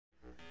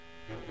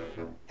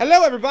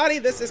Hello everybody,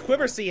 this is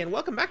Quiversee, and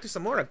welcome back to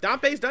some more of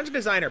Dampe's Dungeon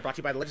Designer, brought to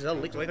you by the Legend of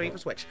Zelda: Link's Awakening for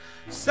Switch.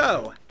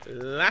 So,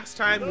 last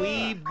time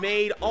we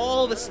made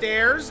all the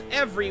stairs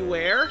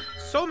everywhere.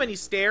 So many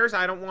stairs,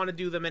 I don't want to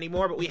do them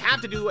anymore, but we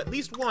have to do at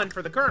least one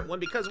for the current one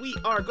because we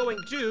are going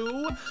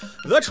to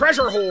the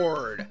Treasure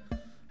Hoard.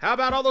 How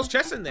about all those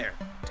chests in there?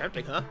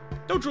 Tempting, huh?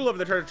 Don't drool over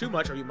the treasure too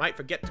much or you might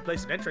forget to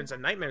place an entrance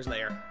in Nightmare's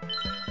Lair.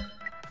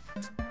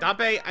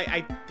 Dampe,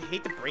 I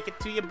hate to break it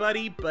to you,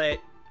 buddy, but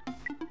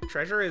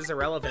treasure is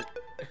irrelevant.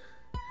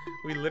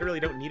 We literally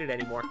don't need it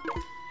anymore.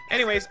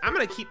 Anyways, I'm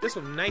gonna keep this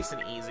one nice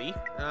and easy.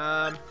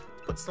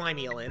 Put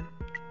Slimy Eel in.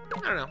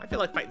 I don't know, I feel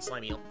like fighting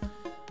Slimy Eel.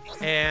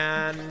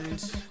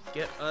 And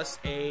get us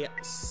a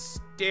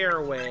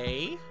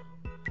stairway.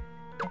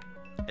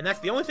 And that's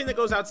the only thing that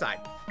goes outside.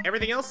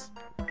 Everything else,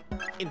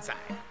 inside.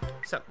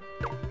 So,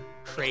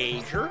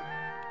 treasure.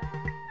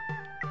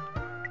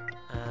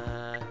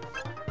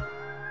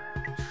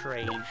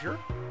 Treasure.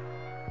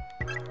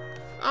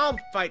 I'll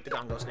fight the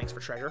Dongo Snakes for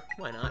treasure.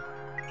 Why not?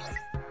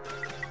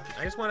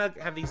 I just want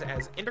to have these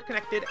as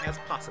interconnected as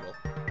possible.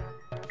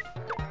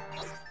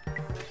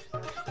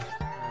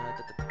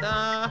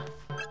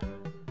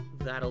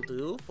 That'll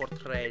do for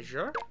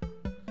treasure.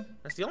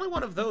 That's the only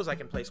one of those I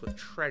can place with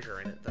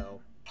treasure in it,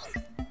 though.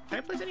 Can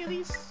I place any of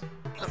these?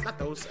 No, not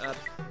those.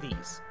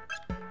 These.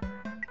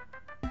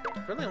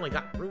 I've really only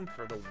got room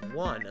for the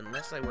one,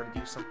 unless I were to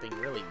do something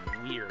really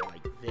weird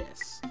like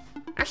this.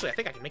 Actually, I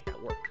think I can make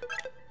that work.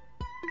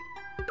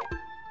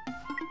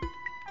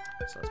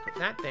 So let's put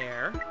that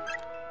there.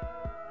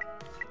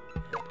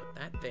 And put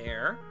that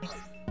there.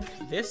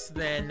 This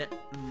then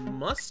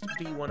must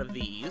be one of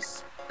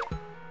these.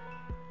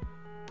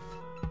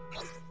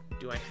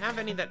 Do I have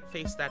any that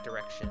face that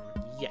direction?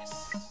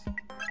 Yes.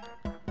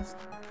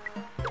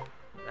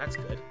 That's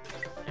good.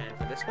 And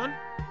for this one?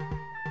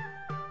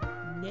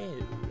 No.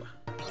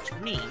 Which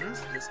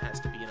means this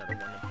has to be another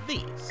one of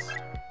these.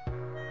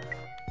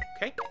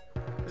 Okay.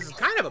 This is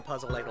kind of a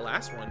puzzle like the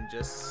last one,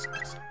 just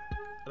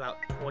about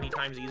 20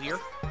 times easier.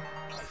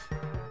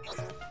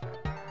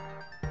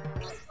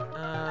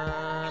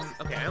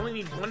 Okay, I only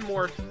need one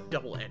more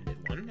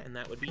double-ended one, and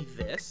that would be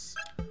this.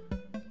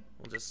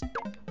 We'll just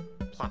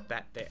plop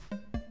that there.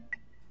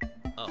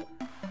 Oh.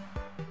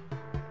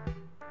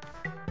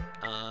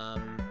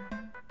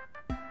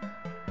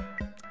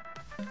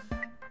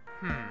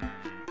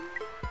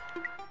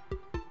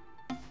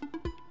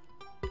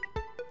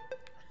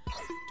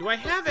 Do I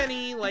have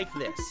any like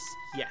this?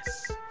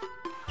 Yes.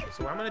 Okay,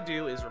 so what I'm gonna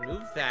do is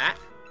remove that.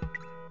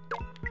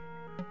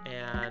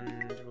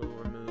 And we'll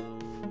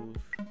remove...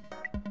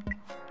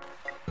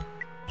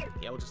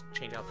 Yeah, we'll just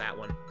change out that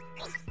one.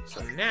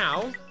 So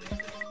now,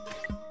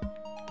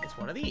 it's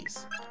one of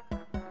these.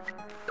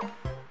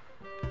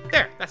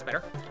 There, that's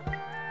better.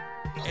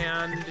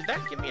 And did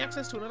that give me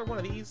access to another one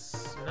of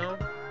these? No?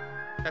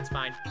 That's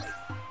fine.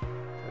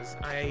 Because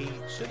I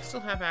should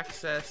still have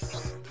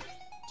access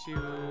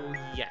to,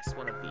 yes,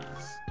 one of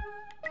these.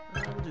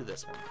 We'll do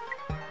this one.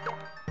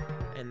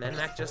 And then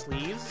that just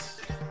leaves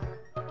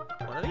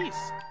one of these.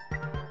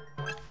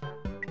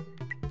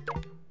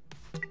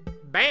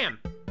 Bam!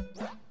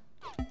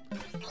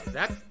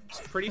 That's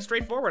pretty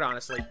straightforward,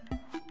 honestly.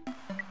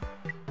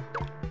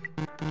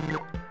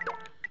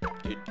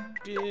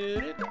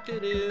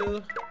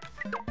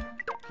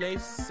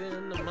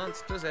 Placing the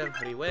monsters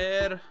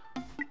everywhere.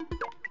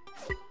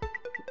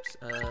 Oops.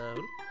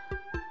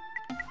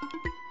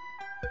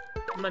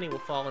 Money will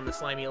fall in the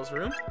Slimy Eel's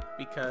room,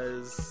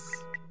 because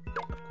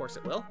of course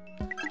it will.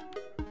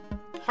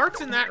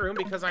 Hearts in that room,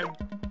 because I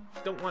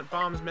don't want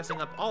bombs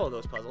messing up all of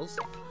those puzzles.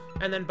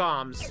 And then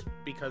bombs,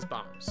 because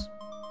bombs.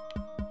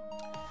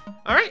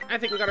 Alright, I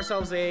think we got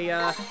ourselves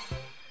a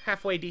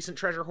halfway decent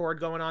treasure hoard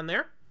going on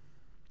there.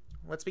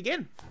 Let's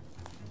begin.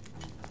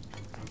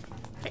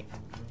 Okay.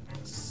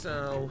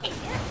 So,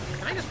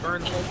 can I just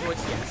burn the whole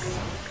voice? Yes.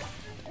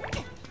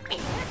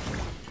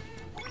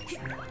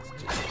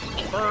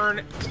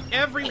 Burn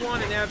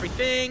everyone and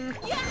everything.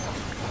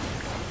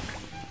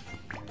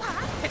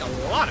 Take a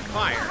lot of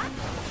fire.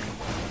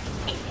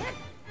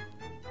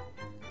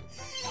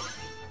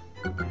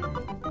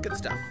 Good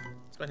stuff.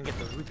 Let's go ahead and get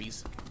those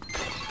rupees.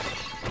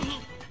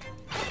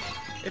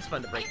 It's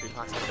fun to break through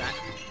pots like that.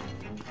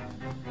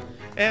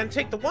 And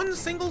take the one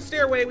single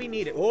stairway we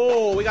needed.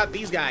 Oh, we got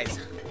these guys.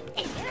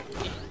 I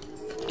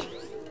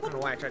don't know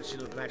why I tried to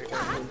shoot with magic. They're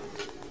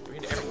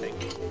immune to everything.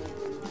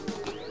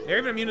 They're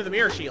even immune to the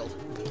mirror shield.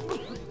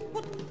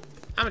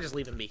 I'm gonna just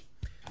leave them be.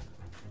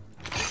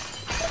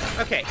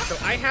 Okay, so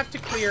I have to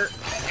clear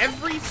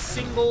every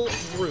single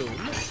room,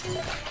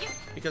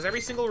 because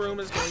every single room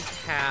is going to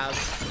have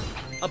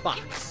a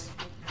box.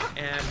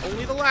 And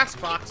only the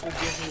last box will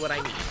give me what I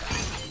need.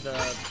 The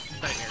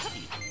Nightmare's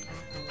Key.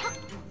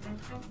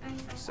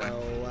 So,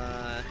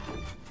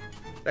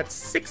 that's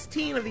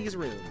 16 of these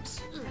rooms.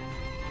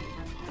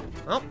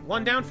 Well,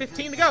 one down,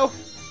 15 to go.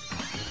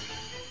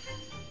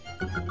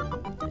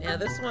 Yeah,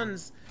 this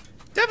one's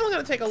definitely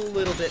going to take a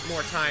little bit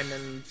more time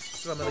than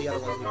some of the other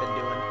ones we've been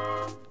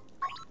doing.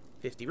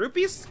 50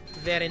 rupees.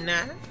 Very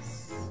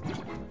nice.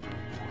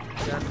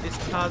 done this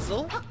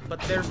puzzle, but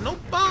there's no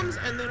bombs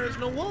and there's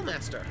no wall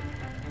master.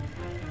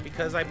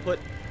 Because I put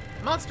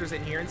monsters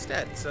in here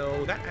instead,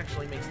 so that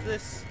actually makes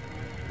this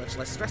much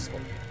less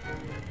stressful.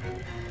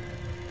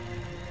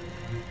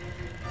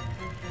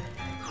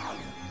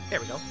 There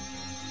we go.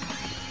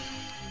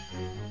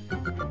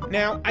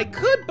 Now, I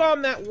could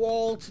bomb that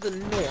wall to the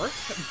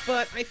north,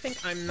 but I think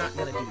I'm not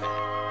going to do that.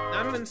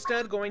 I'm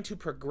instead going to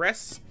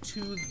progress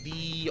to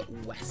the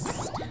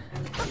west.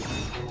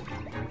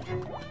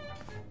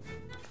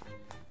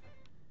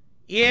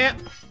 Yep,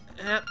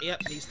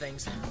 these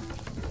things. I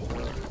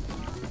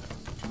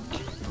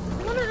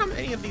wonder how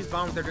many of these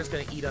bombs they're just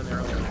going to eat on their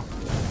own.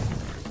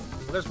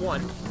 Well, there's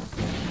one.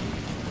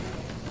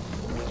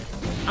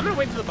 I'm going to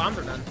wait until the bombs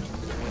are done.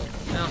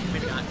 No,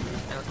 maybe not.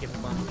 Now let's give him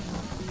a bomb.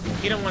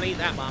 You don't want to eat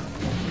that bomb.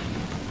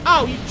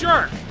 Oh, you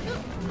jerk!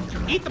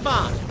 Eat the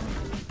bomb.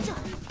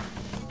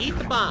 Eat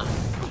the bomb.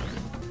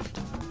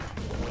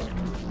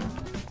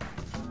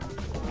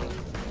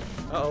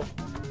 Uh-oh.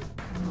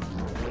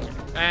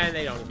 And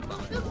they don't eat the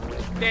bomb.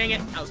 Dang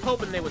it. I was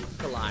hoping they would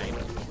collide.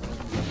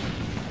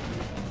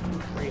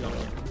 Where you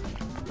going?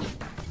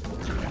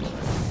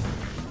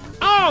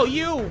 Oh,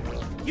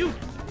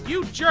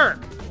 you jerk!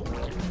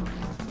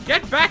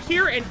 Get back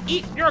here and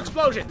eat your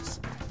explosions!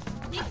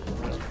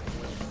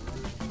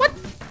 What?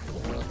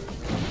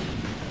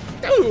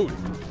 Dude!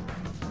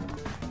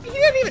 He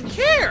didn't even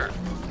care!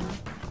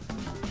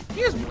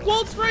 He just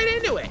waltzed right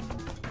into it!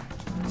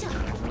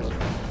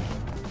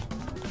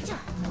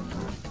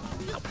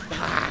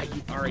 Ah,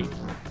 you are a...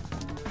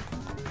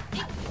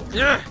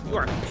 Ugh, you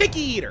are a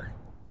picky eater!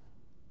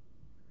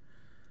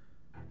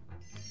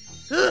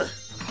 Ugh.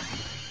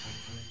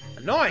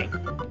 Annoying!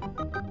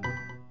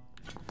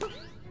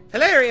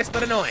 Hilarious,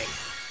 but annoying.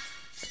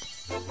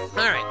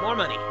 Alright, more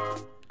money.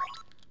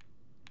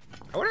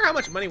 I wonder how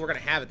much money we're gonna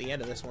have at the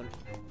end of this one.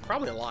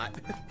 Probably a lot.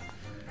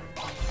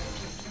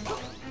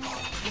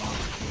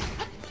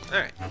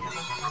 Alright.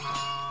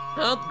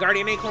 Well,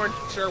 Guardian Acorn.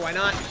 Sure, why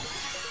not?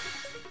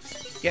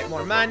 Get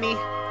more money.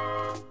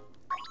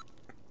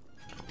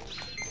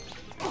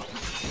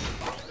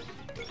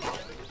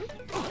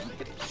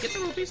 Get the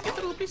rupees, get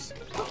the rupees.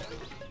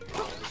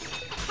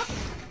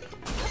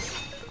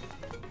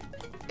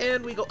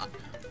 And we go up.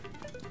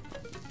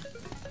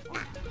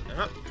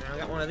 Now I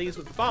got one of these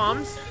with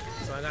bombs,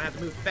 so I'm gonna have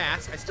to move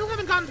fast. I still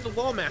haven't gotten to the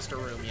Wall Master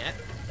room yet.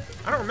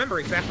 I don't remember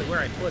exactly where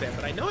I put it,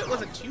 but I know it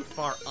wasn't too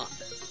far up.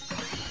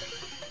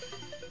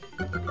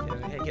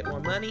 Gonna get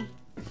more money.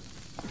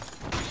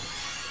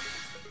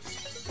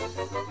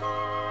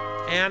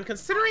 And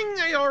considering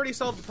I already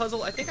solved the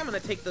puzzle, I think I'm gonna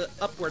take the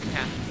upward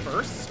path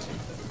first.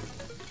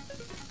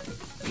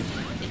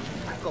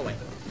 Go away.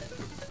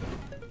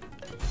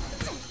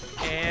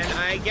 And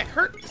I get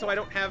hurt, so I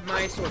don't have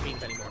my sword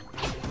beams anymore.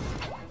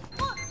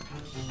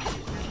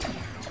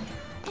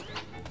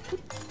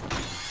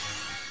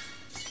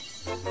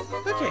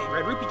 Okay,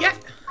 red rupee get.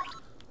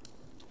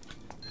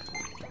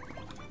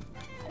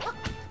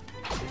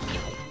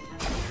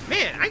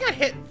 Man, I got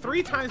hit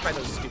 3 times by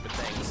those stupid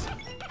things.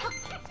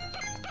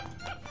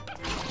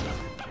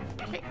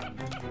 Okay.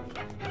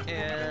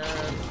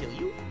 And kill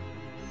you.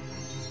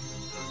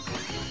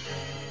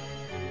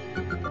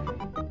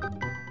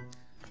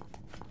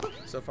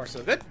 So far,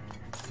 so good.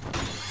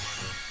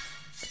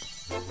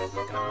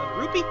 Got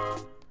another rupee.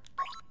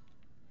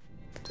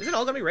 Is it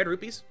all gonna be red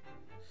rupees?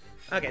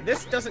 Okay,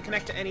 this doesn't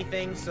connect to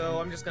anything,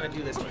 so I'm just gonna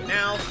do this one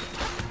now.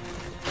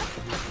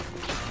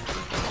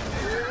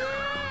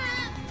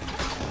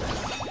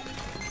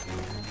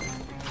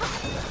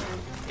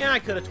 Yeah, I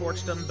could have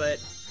torched them, but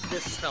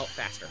this felt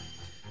faster.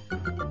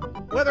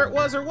 Whether it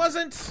was or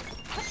wasn't,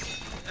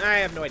 I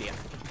have no idea.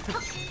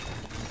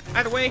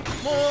 Either way,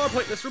 more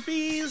pointless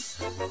rupees.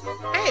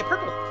 Hey,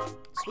 purple.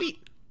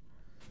 Sweet.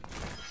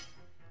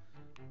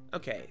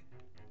 Okay.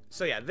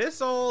 So yeah,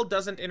 this all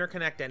doesn't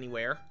interconnect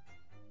anywhere.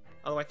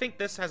 Although I think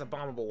this has a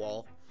bombable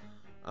wall.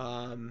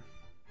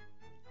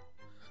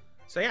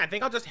 So yeah, I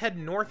think I'll just head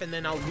north and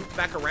then I'll loop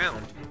back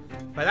around.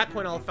 By that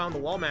point, I'll have found the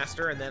Wall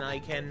Master, and then I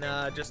can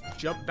just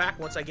jump back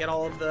once I get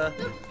all of the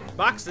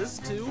boxes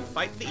to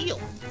fight the eel.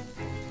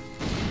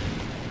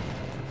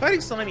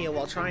 Fighting Slimy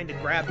while trying to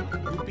grab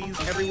rupees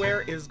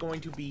everywhere is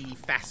going to be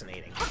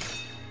fascinating.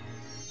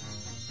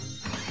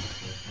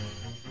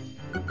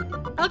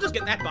 I'll just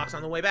get that box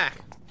on the way back.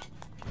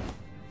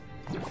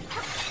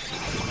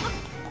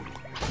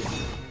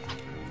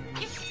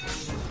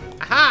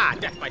 Aha!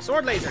 Death by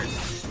sword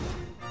lasers!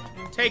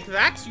 Take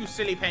that, you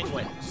silly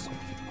penguins!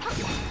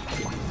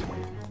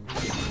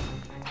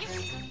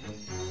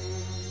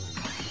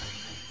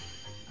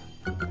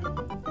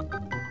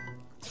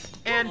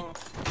 And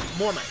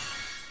more money.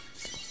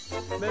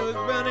 Big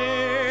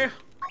money!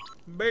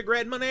 Big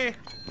red money!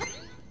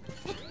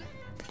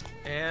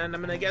 And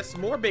I'm gonna get some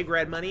more big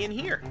red money in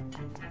here.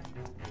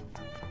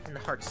 In the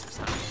hearts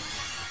side.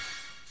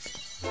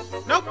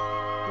 Nope!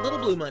 Little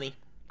blue money.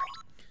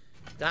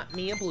 Got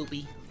me a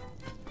bloopy.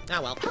 Ah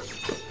well. Boop.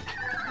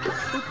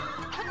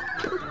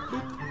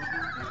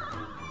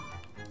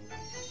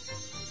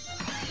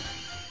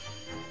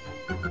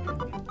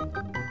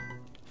 Boop.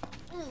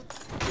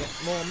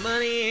 More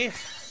money.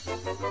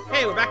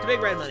 Hey, we're back to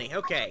big red money.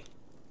 Okay.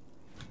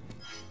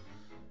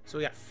 So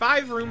we got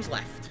 5 rooms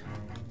left.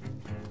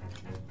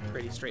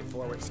 Pretty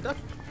straightforward stuff.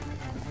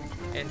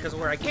 And because of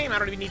where I came, I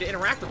don't even need to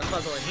interact with the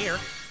puzzle in here.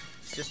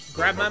 Just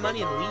grab my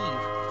money and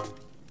leave.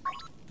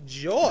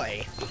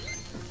 Joy.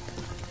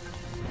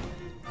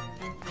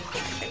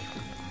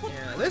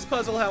 Yeah, this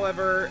puzzle,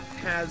 however,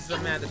 has a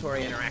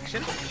mandatory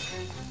interaction.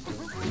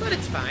 But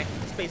it's fine.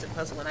 It's a basic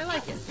puzzle and I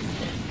like it.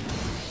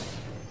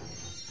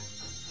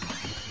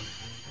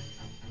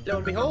 Lo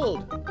and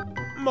behold,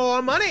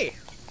 more money!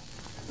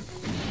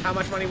 How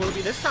much money will it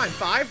be this time?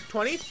 5?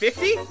 20?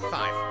 50?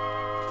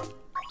 5.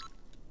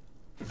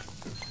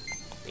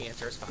 The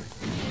answer is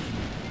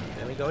 5.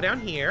 Then we go down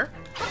here.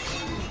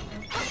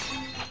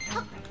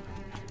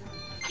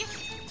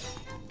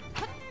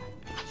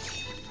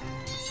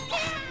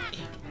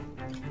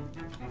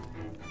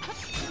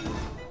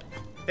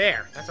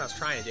 There, that's what I was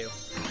trying to do.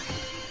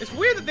 It's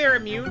weird that they're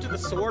immune to the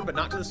sword, but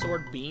not to the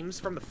sword beams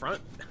from the front.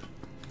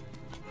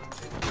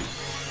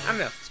 I don't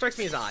know. Strikes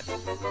me as odd.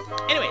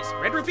 Anyways,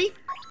 red rupee.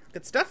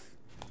 Good stuff.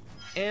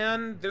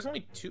 And there's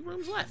only 2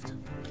 rooms left.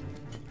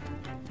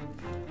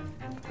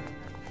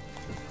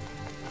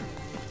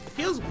 It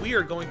feels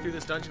weird going through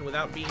this dungeon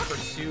without being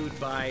pursued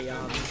by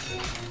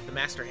the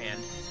Master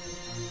Hand.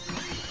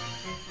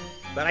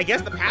 But I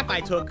guess the path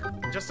I took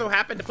just so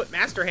happened to put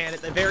Master Hand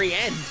at the very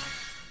end.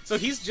 So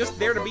he's just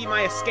there to be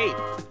my escape.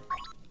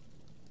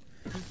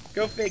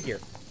 Go figure.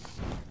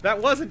 That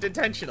wasn't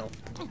intentional,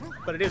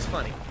 but it is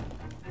funny.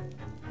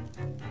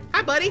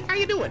 Hi, buddy. How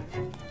you doing?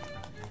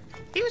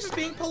 He was just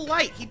being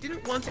polite. He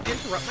didn't want to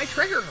interrupt my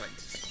treasure hunt.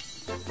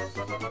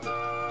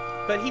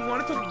 But he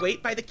wanted to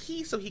wait by the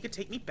key so he could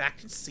take me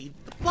back to see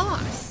the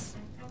boss.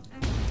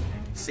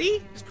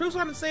 See? This proves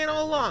what I've been saying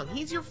all along.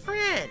 He's your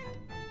friend.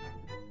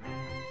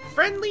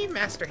 Friendly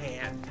Master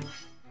Hand.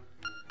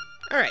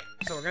 Alright,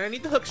 so we're gonna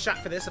need the hook shot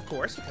for this, of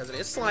course, because it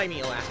is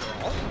slimy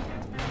after all.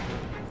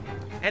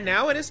 And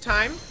now it is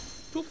time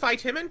to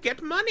fight him and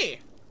get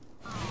money.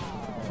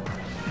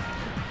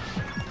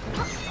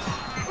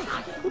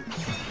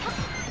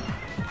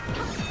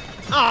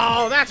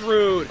 Oh, that's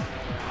rude.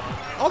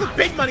 All the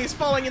big money is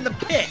falling in the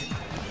pit.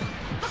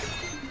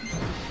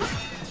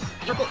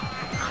 Purple,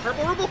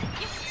 purple ruble,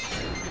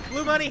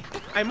 blue money.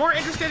 I'm more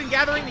interested in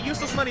gathering the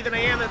useless money than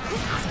I am in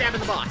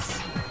stabbing the boss.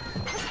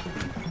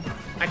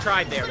 I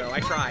tried there, though. I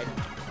tried.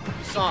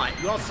 You saw it.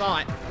 You all saw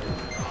it.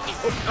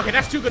 Oh, okay,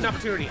 that's too good an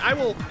opportunity. I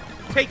will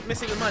take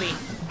missing the money.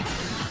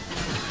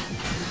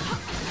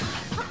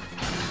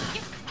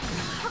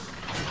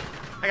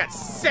 I got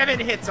 7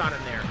 hits on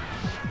him there.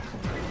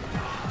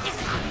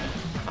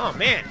 Oh,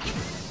 man.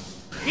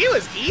 He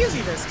was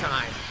easy this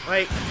time.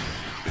 Like,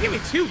 he gave me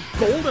 2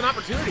 golden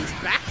opportunities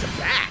back to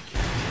back.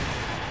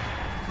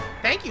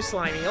 Thank you,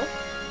 Slime Eel.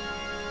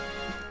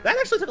 That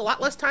actually took a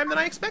lot less time than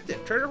I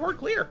expected. Treasure Hoard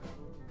clear.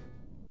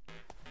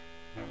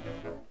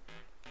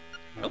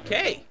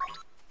 Okay.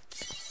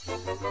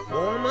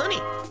 More money.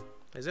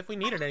 As if we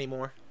need it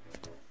anymore.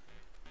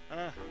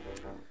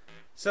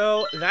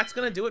 So, that's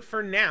gonna do it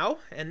for now.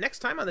 And next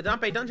time on the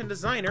Dampe Dungeon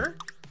Designer,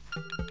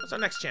 what's our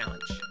next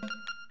challenge?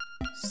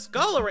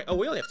 Skull arrangement. Oh,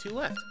 we only have 2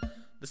 left.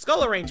 The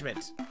skull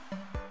arrangement.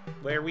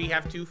 Where we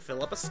have to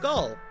fill up a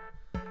skull.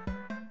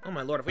 Oh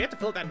my lord, if we have to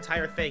fill up that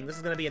entire thing, this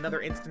is gonna be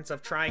another instance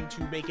of trying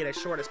to make it as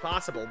short as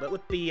possible. But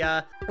with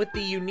the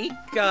unique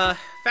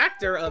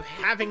factor of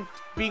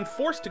being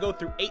forced to go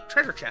through 8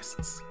 treasure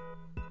chests.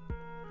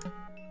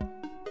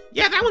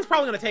 Yeah, that one's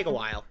probably gonna take a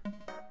while.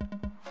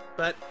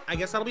 But I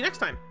guess that'll be next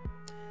time.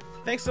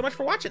 Thanks so much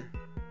for watching.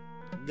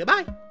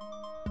 Goodbye.